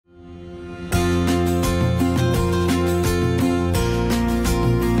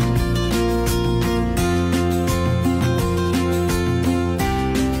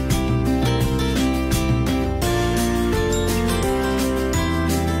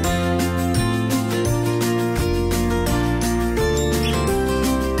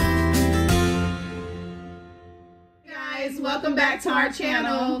back to our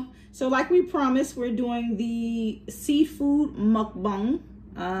channel. So like we promised, we're doing the seafood mukbang.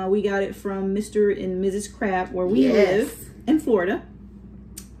 We got it from Mr. and Mrs. Crab, where we live in Florida.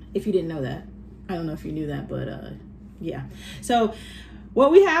 If you didn't know that. I don't know if you knew that, but yeah. So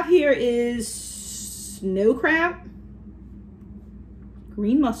what we have here is snow crab,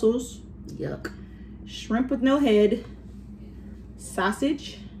 green mussels, yuck, shrimp with no head,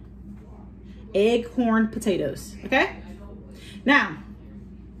 sausage, egg, corn, potatoes. Okay? Now,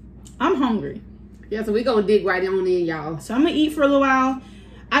 I'm hungry. Yeah, so we're going to dig right on in, y'all. So I'm going to eat for a little while.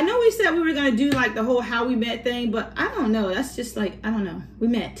 I know we said we were going to do like the whole how we met thing, but I don't know. That's just like, I don't know. We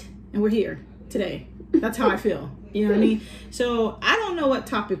met and we're here today. That's how I feel. You know what I mean? So I don't know what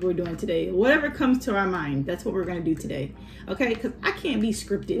topic we're doing today. Whatever comes to our mind, that's what we're going to do today. Okay? Because I can't be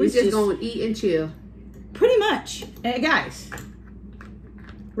scripted. We're just going to eat and chill. Pretty much. Hey, guys.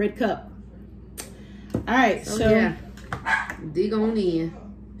 Red cup. All right. So yeah. Dig on in.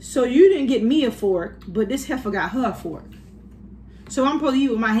 So you didn't get me a fork, but this heifer got her a fork. So I'm supposed to eat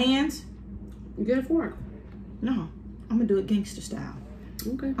with my hands? You get a fork. No. I'm going to do it gangster style.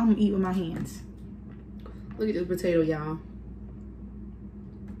 Okay. I'm going to eat with my hands. Look at this potato, y'all.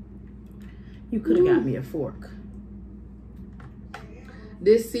 You could have got me a fork.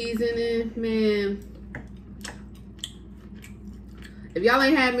 This seasoning, man. If y'all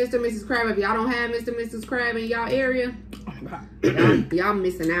ain't had Mr. and Mrs. Crab, if y'all don't have Mr. and Mrs. Crab in y'all area, y'all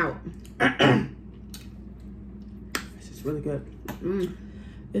missing out. This is really good.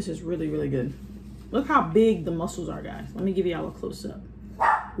 This is really, really good. Look how big the mussels are, guys. Let me give y'all a close-up.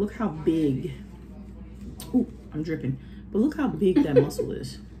 Look how big. Ooh, I'm dripping. But look how big that mussel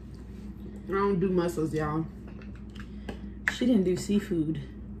is. I don't do mussels, y'all. She didn't do seafood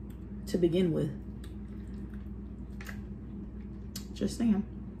to begin with. Just saying.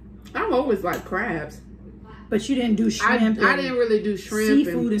 I've always liked crabs. But you didn't do shrimp. I didn't really do shrimp.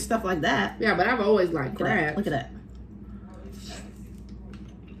 Seafood and stuff like that. Yeah, but I've always liked crabs. Look at that.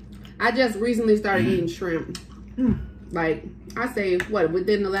 I just recently started eating shrimp. Like, I say, what,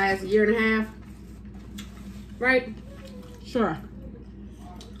 within the last year and a half? Right? Sure.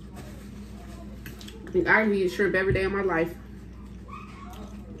 I can eat shrimp every day of my life.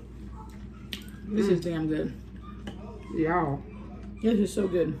 This is damn good. Y'all. This is so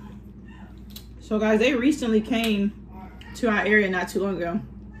good. So guys, they recently came to our area not too long ago.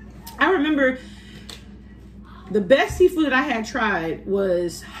 I remember the best seafood that I had tried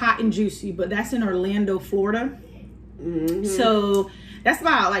was Hot and Juicy, but that's in Orlando, Florida. So that's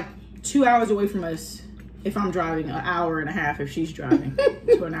about like 2 hours away from us if I'm driving, an hour and a half if she's driving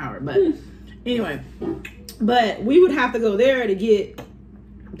to an hour. But anyway, but we would have to go there to get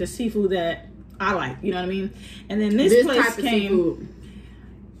the seafood that I like, you know what I mean? And then this place came,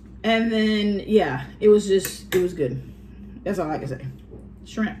 and then, yeah, it was good. That's all I can say.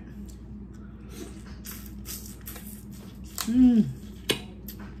 Shrimp.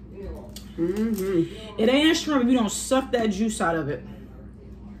 It ain't shrimp if you don't suck that juice out of it.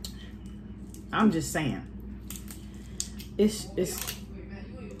 I'm just saying. It's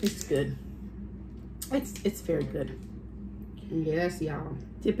good. It's very good. Yes, y'all.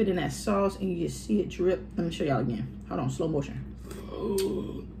 Dip it in that sauce and you just see it drip. Let me show y'all again. Hold on, slow motion.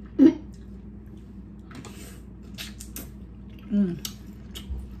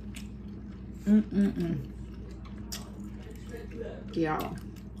 Y'all,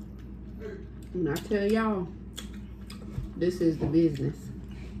 when I tell y'all, this is the business.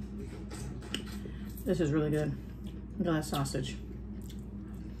 This is really good. Look at that sausage.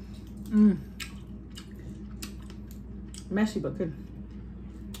 Messy but good.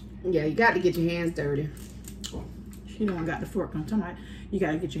 Yeah, you got to get your hands dirty. She the one got the fork. I'm talking about you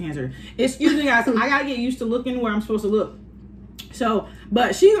gotta get your hands dirty. Excuse me, guys. I gotta get used to looking where I'm supposed to look. So,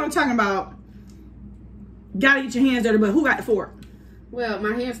 but she's gonna talking about gotta get your hands dirty. But who got the fork? Well,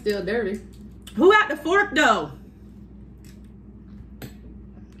 my hand's still dirty. Who got the fork though?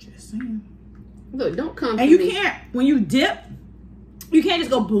 Just saying. Look, don't come. And you can't, when you dip, you can't just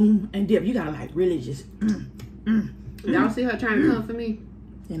go boom and dip. You gotta like really just. Y'all see her trying to come for me?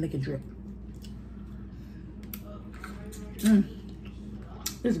 And make it drip.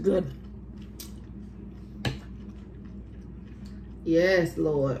 It's good. Yes,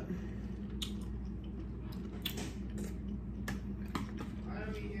 Lord.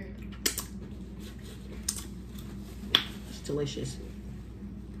 It's delicious.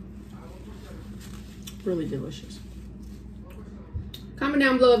 Really delicious. Comment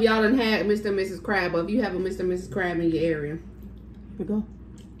down below if y'all done had Mr. and Mrs. Crab, or if you have a Mr. and Mrs. Crab in your area. Here we go.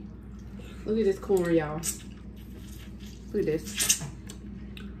 Look at this corn, y'all. Look at this.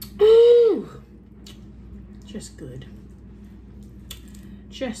 Ooh. Just good.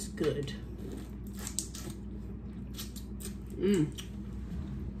 just good.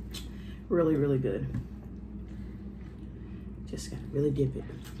 Really, really good. Just gotta really dip it.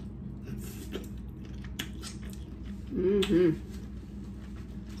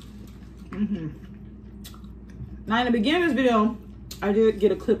 Now in the beginning of this video, I did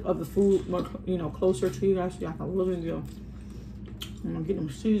get a clip of the food, more, you know, closer to you guys so y'all can really go. I'm gonna get them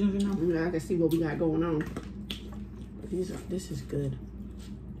seasons in them. Yeah, I can see what we got going on. This is good.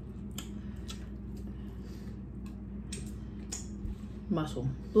 Mussel.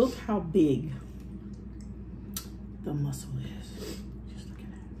 Look how big the mussel is. Just look at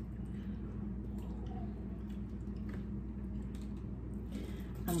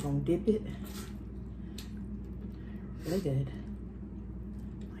that. I'm gonna dip it. Really good.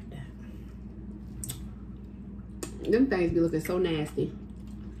 Like that. Them things be looking so nasty.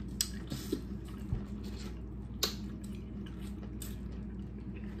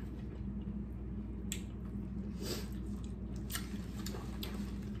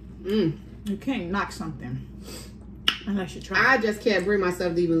 You can't knock something unless you try. I just can't bring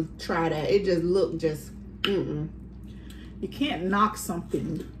myself to even try that. It just looked You can't knock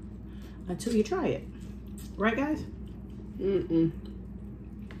something until you try it. Right, guys?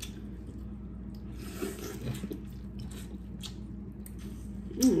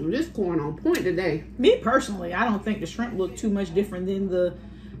 This corn on point today. Me personally, I don't think the shrimp look too much different than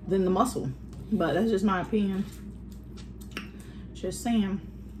the mussel, but that's just my opinion. Just saying.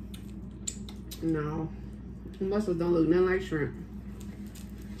 No, mussels don't look nothing like shrimp.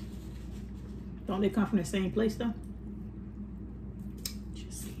 Don't they come from the same place though?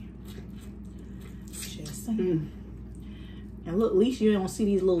 Just saying. And look, at least you don't see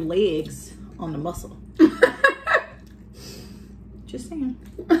these little legs on the mussel. Just saying.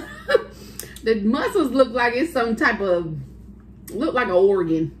 The mussels look like it's some type of, look like an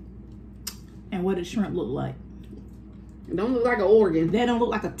organ. And what does shrimp look like? It don't look like an organ. They don't look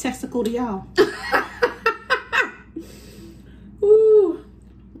like a testicle to y'all. Ooh,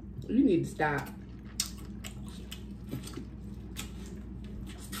 you need to stop.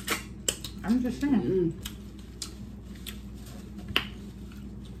 I'm just saying.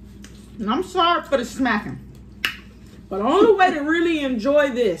 And I'm sorry for the smacking. But the only way to really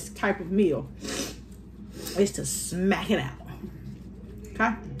enjoy this type of meal is to smack it out.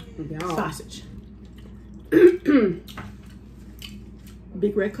 Okay? Y'all. Sausage.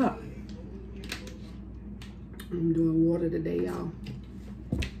 Big red cup. I'm doing water today, y'all.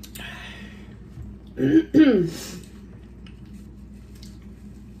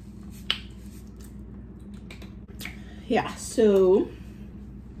 Yeah, so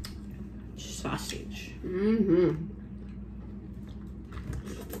sausage.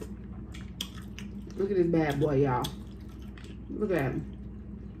 Look at this bad boy, y'all. Look at him.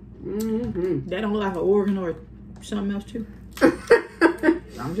 That don't look like an organ or something else too.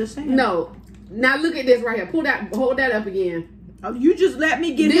 I'm just saying. No. Now look at this right here. Pull that, hold that up again. Oh, you just let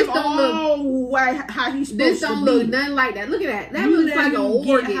me get This him don't all way how he's supposed This to don't be. look nothing like that. Look at that. That You looks let like an him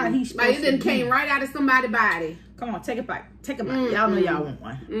get how organ. he's Like it supposed to done came be. right out of somebody's body. Come on, take it back. Take it back. Y'all know y'all want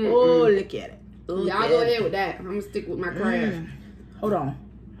one. Mm-mm. Oh, look at it. Look Y'all at go it. ahead with that. I'm gonna stick with my craft. Hold on.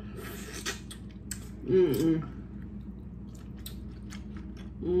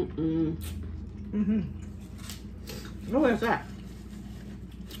 What is that?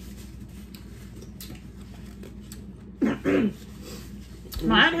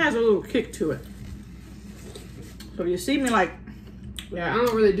 Mine has a little kick to it. So you see me like Yeah, I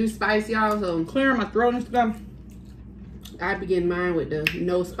don't really do spice, y'all, so clearing my throat and stuff. I begin mine with the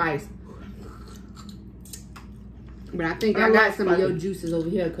no spice. But I think I I got like some of your spicy. juices over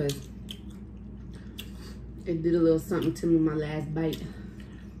here because it did a little something to me my last bite.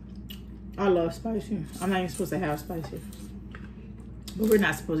 I love spicy. I'm not even supposed to have spicy. But we're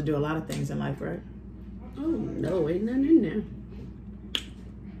not supposed to do a lot of things in life, right? Oh, no, ain't nothing in there.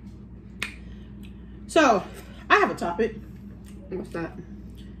 So, I have a topic. What's that?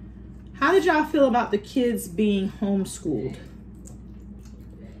 How did y'all feel about the kids being homeschooled?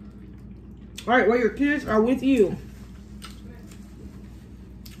 All right, where your kids are with you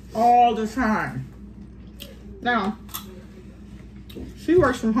all the time. Now, she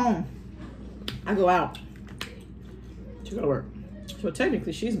works from home. I go out to go to work. So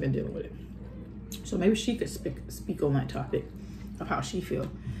technically, she's been dealing with it. So maybe she could speak on that topic of how she feels.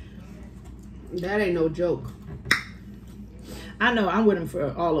 That ain't no joke. I know I'm with him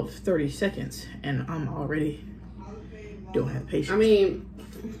for all of 30 seconds, and I'm already don't have patience. I mean,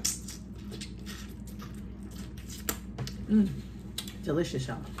 delicious,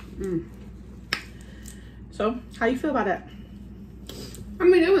 y'all. So, how you feel about that? I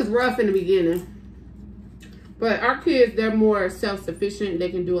mean, it was rough in the beginning. But our kids, they're more self-sufficient.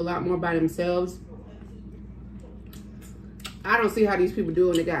 They can do a lot more by themselves. I don't see how these people do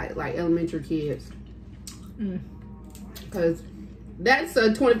when they got like elementary kids. Because that's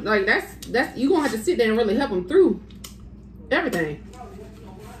a 20, like that's you gonna have to sit there and really help them through everything.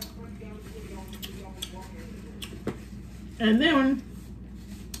 And then,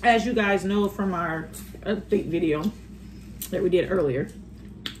 as you guys know from our update video that we did earlier,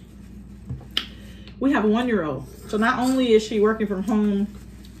 we have a 1-year-old. So not only is she working from home,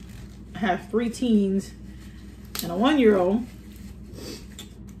 have 3 teens and a 1-year-old,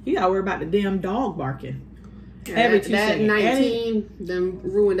 you gotta worry about the damn dog barking. Yeah, every 2 that seconds. 19 them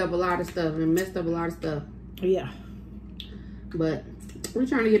ruined up a lot of stuff and messed up a lot of stuff. Yeah. But we're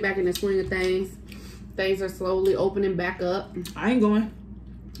trying to get back in the swing of things. Things are slowly opening back up. I ain't going.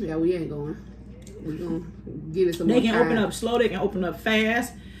 Yeah, we ain't going. We're gonna give it some They more can time. open up slow, they can open up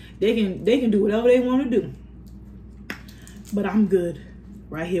fast. They can do whatever they want to do. But I'm good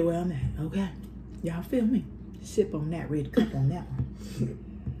right here where I'm at, okay? Y'all feel me? Sip on that red cup on that one.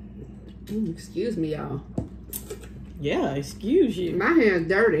 Excuse me, y'all. Yeah, excuse you. My hand's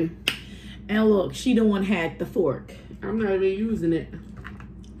dirty. And look, she the one had the fork. I'm not even using it.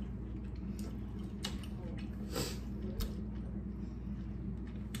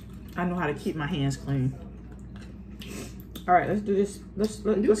 I know how to keep my hands clean. All right, let's do this.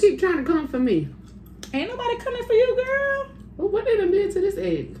 You keep trying to come for me. Ain't nobody coming for you, girl. Well, what did I do to this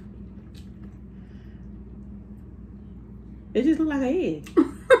egg? It just look like an egg.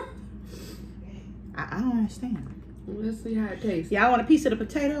 I don't understand. Well, let's see how it tastes. Y'all want a piece of the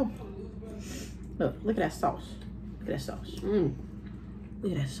potato? Look at that sauce. Look at that sauce.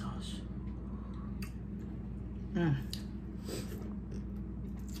 Look at that sauce.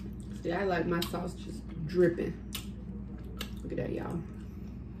 See, I like my sauce just dripping. Look at that, y'all.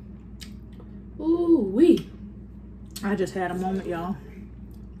 Ooh wee. I just had a moment, y'all.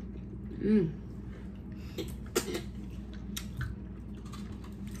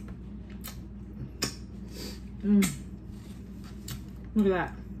 Look at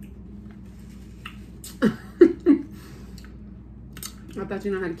that. I thought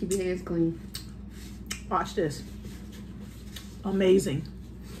you know how to keep your hands clean. Watch this. Amazing.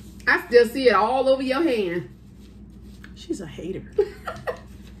 I still see it all over your hand. She's a hater.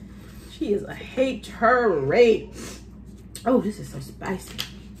 She is a hater. Oh, this is so spicy.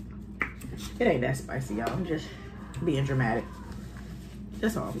 It ain't that spicy, y'all. I'm just being dramatic.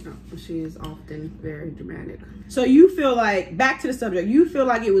 That's all. She is often very dramatic. So you feel like, back to the subject, you feel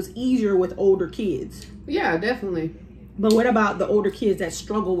like it was easier with older kids. Yeah, definitely. But what about the older kids that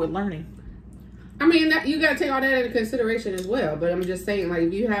struggle with learning? I mean, that, you got to take all that into consideration as well. But I'm just saying, like,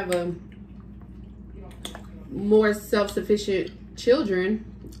 if you have a more self-sufficient children,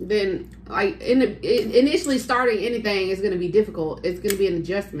 then like initially starting anything is going to be difficult. It's going to be an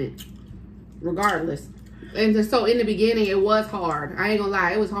adjustment regardless. And so in the beginning, it was hard. I ain't gonna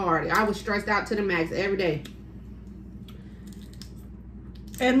lie, it was hard. I was stressed out to the max every day.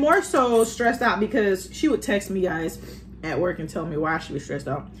 And more so stressed out because she would text me, guys, at work and tell me why she was stressed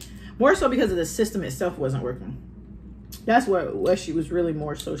out. More so because of the system itself wasn't working. That's what she was really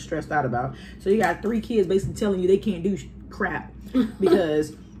more so stressed out about. So you got 3 kids basically telling you they can't do crap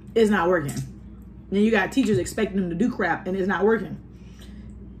because it's not working. Then you got teachers expecting them to do crap and it's not working.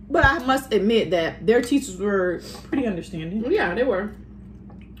 But I must admit that their teachers were pretty understanding. Yeah, they were.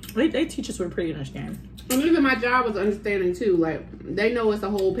 They teachers were pretty understanding. And even my job was understanding too. Like, they know it's a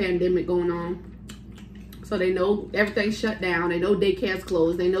whole pandemic going on. So they know everything's shut down. They know daycare's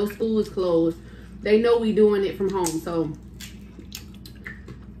closed. They know school is closed. They know we doing it from home. So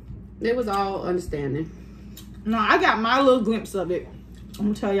they was all understanding. No, I got my little glimpse of it. I'm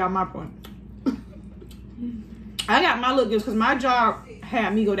going to tell y'all my point. I got my little glimpse because my job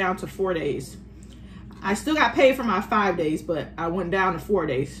had me go down to 4 days. I still got paid for my 5 days, but I went down to 4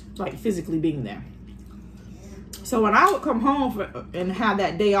 days, like physically being there. So when I would come home and have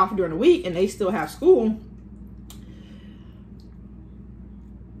that day off during the week and they still have school,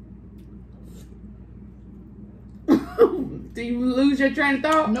 Do you lose your train of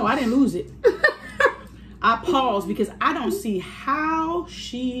thought? no, I didn't lose it. I paused because I don't see how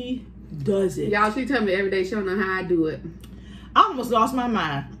she does it. Y'all, she tell me every day she don't know how I do it. I almost lost my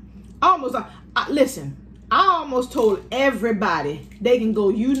mind. Listen, I almost told everybody they can go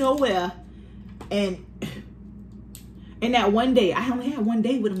you know where, and in that one day, I only had 1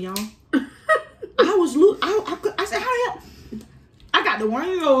 day with them, y'all. I said, how the hell? I got the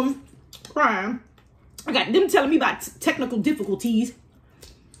 1-year-old crying. I got them telling me about technical difficulties.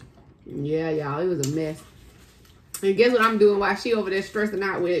 Yeah, y'all, it was a mess. And guess what I'm doing while she over there stressing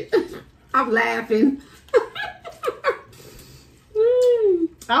out with? I'm laughing.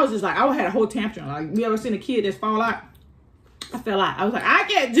 I was just like, I had a whole tantrum. Like, you ever seen a kid that's fall out? I fell out. I was like, I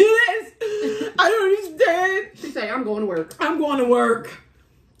can't do this. I don't understand. She said, I'm going to work. I'm going to work.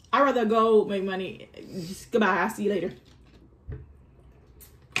 I'd rather go make money. Just goodbye. I'll see you later.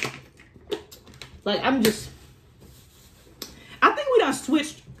 Like, I think we done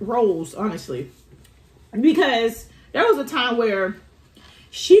switched roles, honestly. Because there was a time where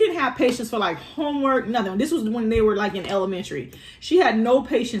she didn't have patience for like homework, nothing. This was when they were like in elementary. She had no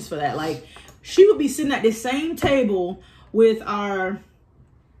patience for that. Like, she would be sitting at the same table with our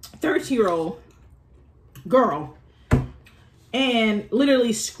 13-year-old girl and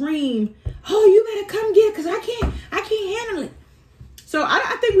literally scream, "Oh, you better come get it, because I can't handle it." So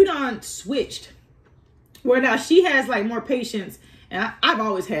I think we done switched. Where now she has like more patience, and I've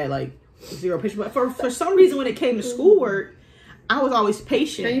always had like zero patience. But for some reason, when it came to schoolwork, I was always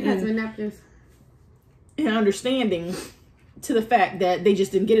patient. Can you pass me napkins? And understanding to the fact that they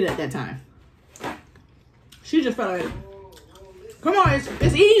just didn't get it at that time. She just felt like, come on,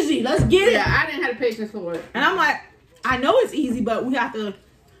 it's easy. Let's get it. Yeah, I didn't have the patience for it. And I'm like, I know it's easy, but we have to,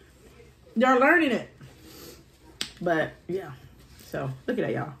 they're learning it. But yeah, so look at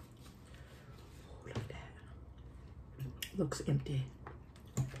that, y'all. Look at that. Looks empty.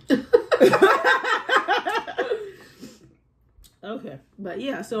 Okay, but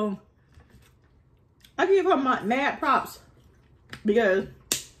yeah, so I give her my mad props because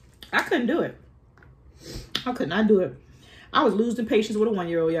I couldn't do it. I could not do it. I was losing patience with a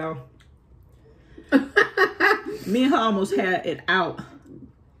 1-year-old, y'all. Me and her almost had it out.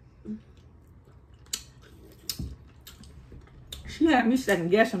 She had me second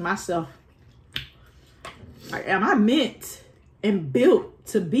guessing myself. Like, am I meant and built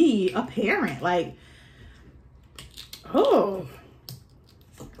to be a parent? Like, oh,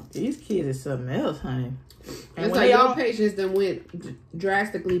 these kids are something else, honey. And it's like your patience then went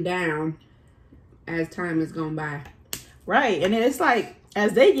drastically down as time has gone by. Right. And then it's like,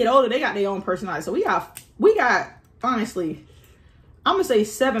 as they get older, they got their own personality. So we got, honestly, I'm going to say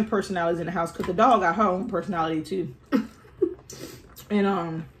 7 personalities in the house, because the dog got her own personality too.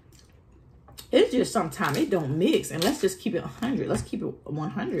 And it's just sometimes it don't mix. And let's just keep it 100. Let's keep it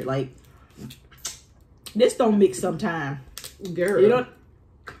 100. Like, this don't mix sometime. Girl. You don't.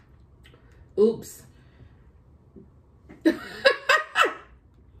 Oops.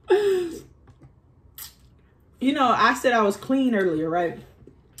 You know, I said I was clean earlier, right?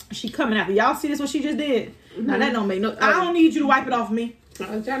 She coming after. Y'all see this, what she just did? Now that don't make no, I don't need you to wipe it off me.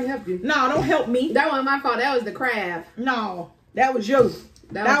 I was trying to help you. No, don't help me. That wasn't my fault. That was the crab. No, that was you.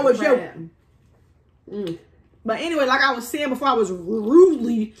 That was you. But anyway, like I was saying before, I was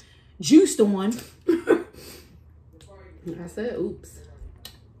rudely juiced on. I said oops.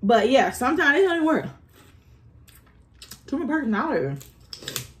 But yeah, sometimes it doesn't work. Too much personality.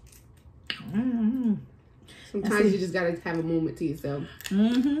 Sometimes you just gotta have a moment to yourself.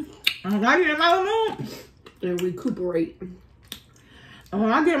 And when I get in my little mood and recuperate. And when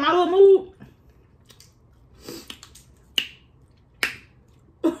I get in my little mood,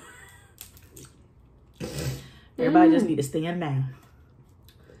 everybody just need to stand down.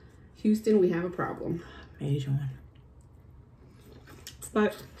 Houston, we have a problem. Major one.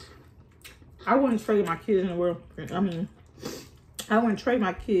 But I wouldn't trade my kids in the world. I mean, I wouldn't trade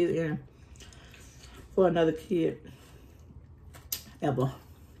my kids in for another kid ever.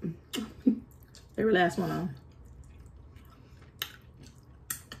 Every last one of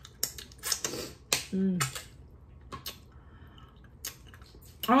them.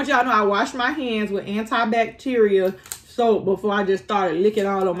 I want y'all to know I washed my hands with antibacterial soap before I just started licking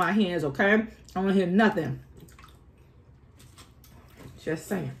all on my hands, okay? I don't want to hear nothing. Just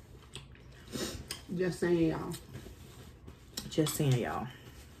saying. Just saying, y'all. Just saying, y'all.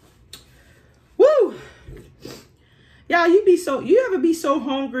 Woo! Y'all, you ever be so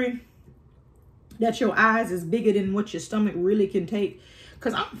hungry that your eyes is bigger than what your stomach really can take?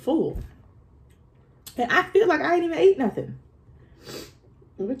 Because I'm full. And I feel like I ain't even ate nothing.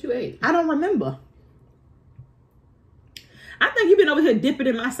 What you ate? I don't remember. I think you've been over here dipping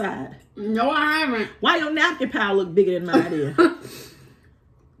in my side. No, I haven't. Why your napkin pile look bigger than mine is?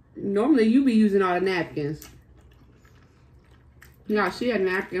 Normally, you be using all the napkins. Yeah, she a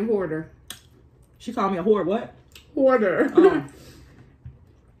napkin hoarder. She called me a whore, what? Hoarder.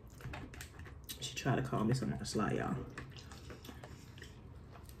 She tried to call me something on the slide, y'all.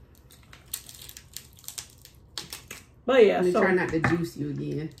 But yeah, so try not to juice you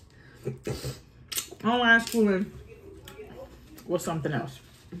again. Online schooling was something else.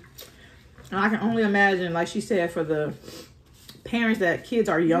 And I can only imagine, like she said, for the parents that kids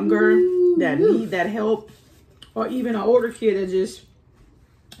are younger, that need that help, or even an older kid that just,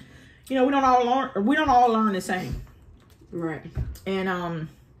 you know, we don't all learn the same. Right. And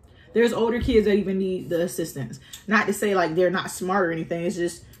there's older kids that even need the assistance. Not to say like they're not smart or anything. It's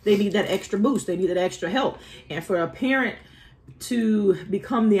just they need that extra boost. They need that extra help. And for a parent to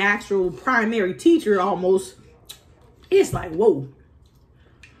become the actual primary teacher almost, it's like, whoa.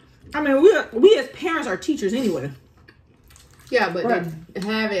 I mean, we as parents are teachers anyway. Yeah, but they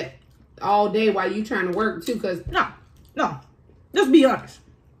have it all day while you trying to work too, because... No. Let's be honest.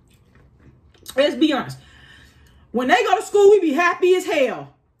 Let's be honest. When they go to school, we be happy as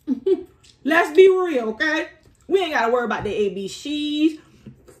hell. Let's be real, okay? We ain't got to worry about the ABCs.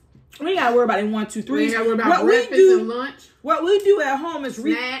 We ain't got to worry about the 1, 2, 3. We ain't got to worry about breakfast and lunch. What we do at home is...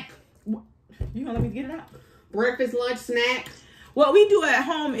 Snack. You gonna let me get it out? Breakfast, lunch, snack. What we do at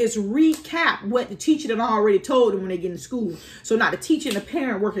home is recap what the teacher done already told them when they get in school. So not the teacher and the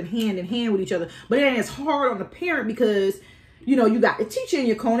parent working hand in hand with each other. But it ain't as hard on the parent because, you know, you got the teacher in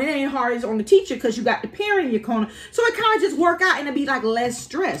your corner. It ain't hard as on the teacher because you got the parent in your corner. So it kind of just work out and it be like less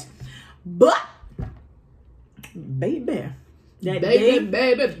stress. But, baby, that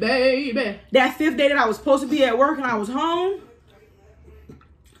fifth day that I was supposed to be at work and I was home,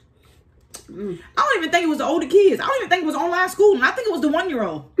 I don't even think it was the older kids. I don't even think it was online schooling. I think it was the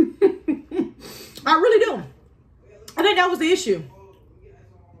 1-year-old. I really do. I think that was the issue.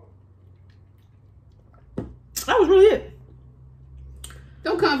 That was really it.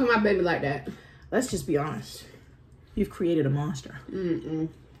 Don't come for my baby like that. Let's just be honest. You've created a monster.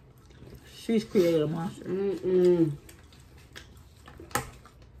 She's created a monster.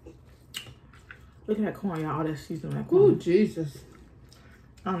 Look at that corn, y'all. All that seasoning that corn. Oh, Jesus.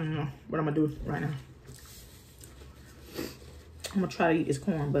 I don't know what I'm going to do right now. I'm going to try to eat this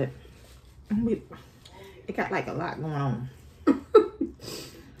corn, but it got like a lot going on. I'm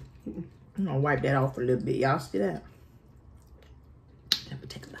going to wipe that off a little bit. Y'all see that? I'm going to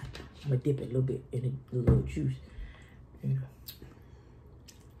take a bite. I'm going to dip it a little bit in a little juice. You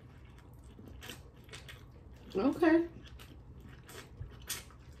know. Okay.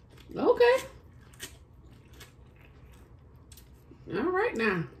 Okay. All right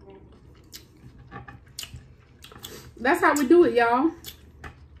now. That's how we do it, y'all.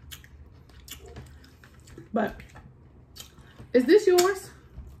 But is this yours?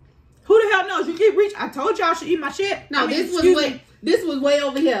 Who the hell knows? You keep reaching. I told y'all I should eat my shit. No, this was way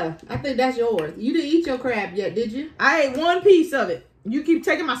over here. I think that's yours. You didn't eat your crab yet, did you? I ate one piece of it. You keep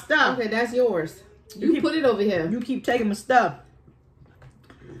taking my stuff. Okay, that's yours. You put it over here. You keep taking my stuff.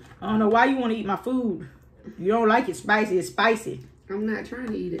 I don't know why you want to eat my food. You don't like it spicy. It's spicy. I'm not trying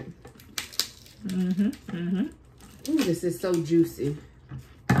to eat it. Ooh, this is so juicy.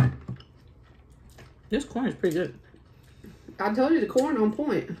 This corn is pretty good. I told you the corn on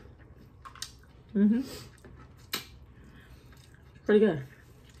point. Pretty good.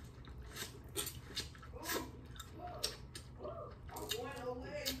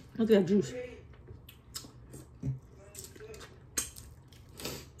 Look at that juice.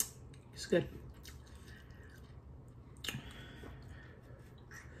 It's good.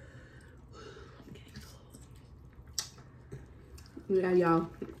 Yeah, y'all.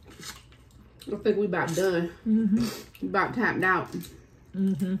 I think we about done. We about tapped out.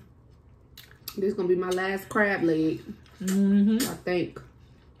 This is gonna be my last crab leg. I think.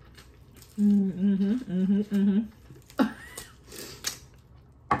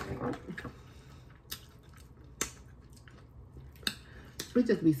 It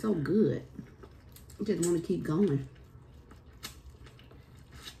just be so good. I just want to keep going.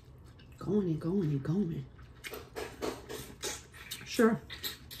 Going and going and going. Sure.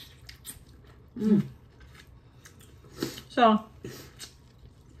 So,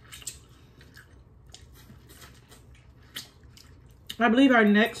 I believe our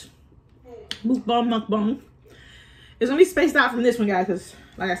next mukbang is gonna be spaced out from this one, guys, because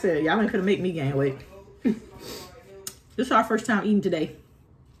like I said, y'all ain't gonna make me gain weight. This is our first time eating today.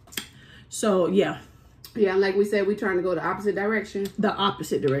 So yeah. Yeah, like we said, we're trying to go the opposite direction. The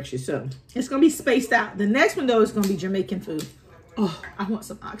opposite direction. So it's gonna be spaced out. The next one though is gonna be Jamaican food. Oh, I want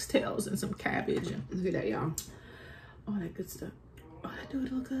some oxtails and some cabbage. And look at that, y'all. All that good stuff. Oh, that do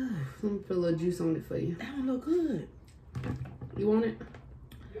look good. I'm gonna put a little juice on it for you. That one look good. You want it?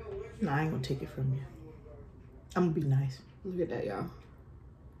 No, I ain't gonna take it from you. I'm gonna be nice. Look at that, y'all.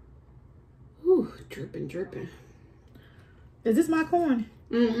 Ooh, dripping, dripping. Is this my corn?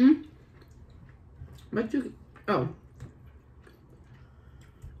 But you, oh.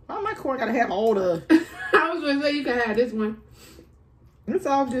 Why my corn gotta have all the... I was gonna say you can have this one. It's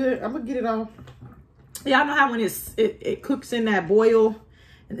all good. I'm gonna get it all. Y'all know how when it cooks in that boil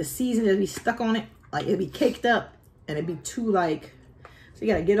and the seasoning be stuck on it, like it'd be caked up and it'd be too like. So you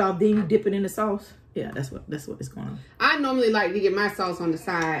gotta get it off, then you dip it in the sauce. Yeah, that's what is going on. I normally like to get my sauce on the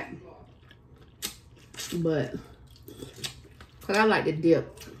side, but cause I like to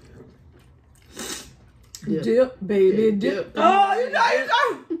dip. Dip, baby, dip. Oh, you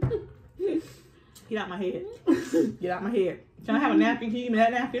know. Get out my head. Get out my head. Can I have a napkin? Can you give me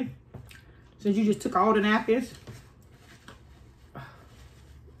that napkin? Since you just took all the napkins.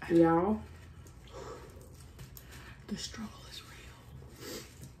 Y'all. The struggle is real.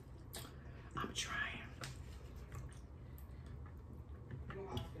 I'm trying.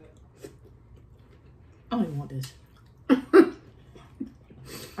 I don't even want this.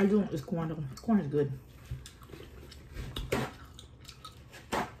 I do want this corn though. This corn is good.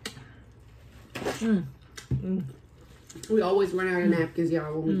 We always run out of napkins,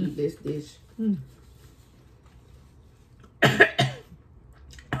 y'all, when we eat this dish.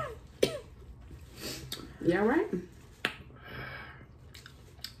 Yeah, right?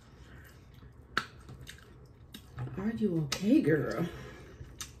 Are you okay, girl?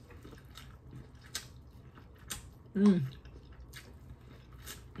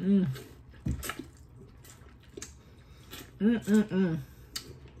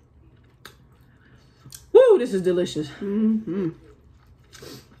 Woo, this is delicious. I'm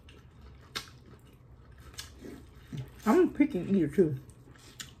a picky eater too.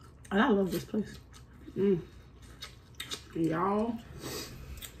 And I love this place. Y'all.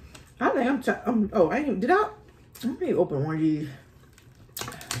 I think I'm pretty open one of these.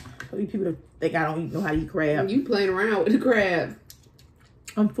 So these people think I don't know how to eat crab. You playing around with the crab.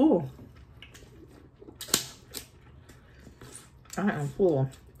 I'm full. I am full.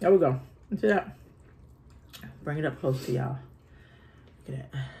 There we go. See that? Bring it up close to y'all. Look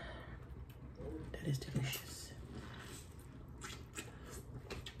at that. That is delicious.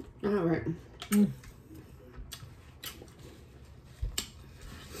 All right.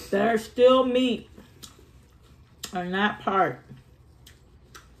 There's still meat on that part.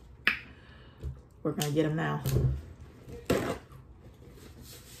 We're gonna get them now.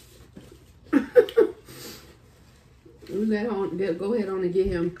 Go ahead on and get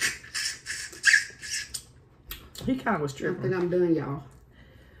him. He kind of was I tripping. think I'm done, y'all.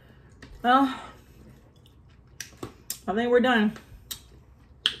 Well, I think we're done.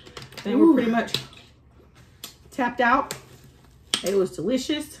 I think we're pretty much tapped out. It was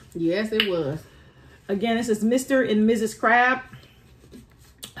delicious. Yes, it was. Again, this is Mr. and Mrs. Crab.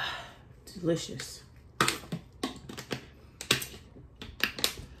 Delicious.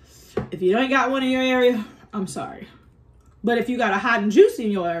 If you don't got one in your area, I'm sorry. But if you got a hot and juicy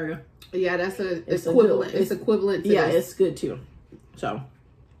in your area, yeah, that's it's equivalent. It's equivalent to this. It's good too. So,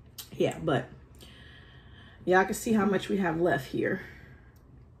 yeah, but yeah, I can see how much we have left here.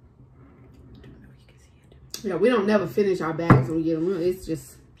 Yeah, we don't never finish our bags when we get them.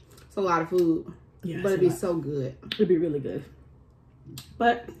 It's a lot of food. Yeah, but it'd be so good. It'd be really good.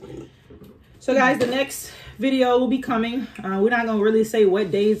 But so guys, the next video will be coming. We're not gonna really say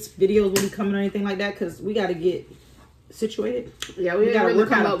what days videos will be coming or anything like that because we got to get situated. Yeah, we gotta really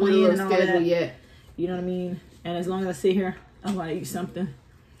come up with a little schedule yet. You know what I mean? And as long as I sit here, I'm gonna eat something.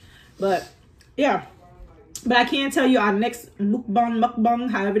 But yeah, but I can tell you our next mukbang,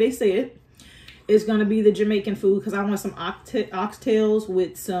 however they say it, is gonna be the Jamaican food because I want some oxtails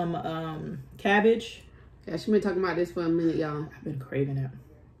with some cabbage. Yeah, she's been talking about this for a minute, y'all. I've been craving it.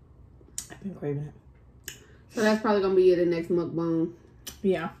 So that's probably gonna be the next mukbang.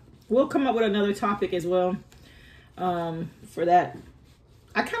 Yeah, we'll come up with another topic as well. For that,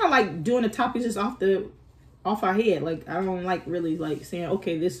 I kind of like doing the topics just off our head. Like I don't like really like saying,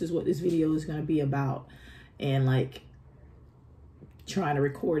 okay, this is what this video is gonna be about, and like trying to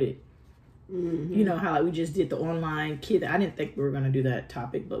record it. You know how like, we just did the online kid. I didn't think we were gonna do that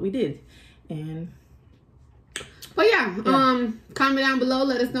topic, but we did. And but yeah, comment down below.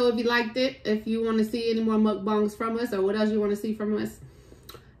 Let us know if you liked it. If you want to see any more mukbangs from us, or what else you want to see from us.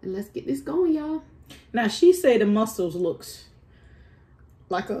 And let's get this going, y'all. Now she said the muscles looks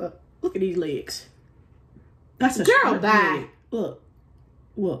like a look at these legs. That's a girl bye. Look.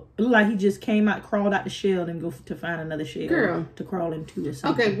 It look like he just crawled out the shell and go to find another shell. Girl. To crawl into or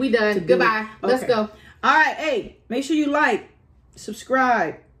something. Okay, we done. Goodbye. Okay. Let's go. All right, hey, make sure you like,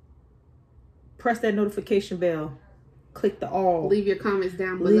 subscribe, press that notification bell, click the all. Leave your comments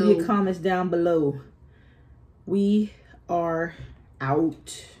down below. We are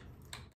out.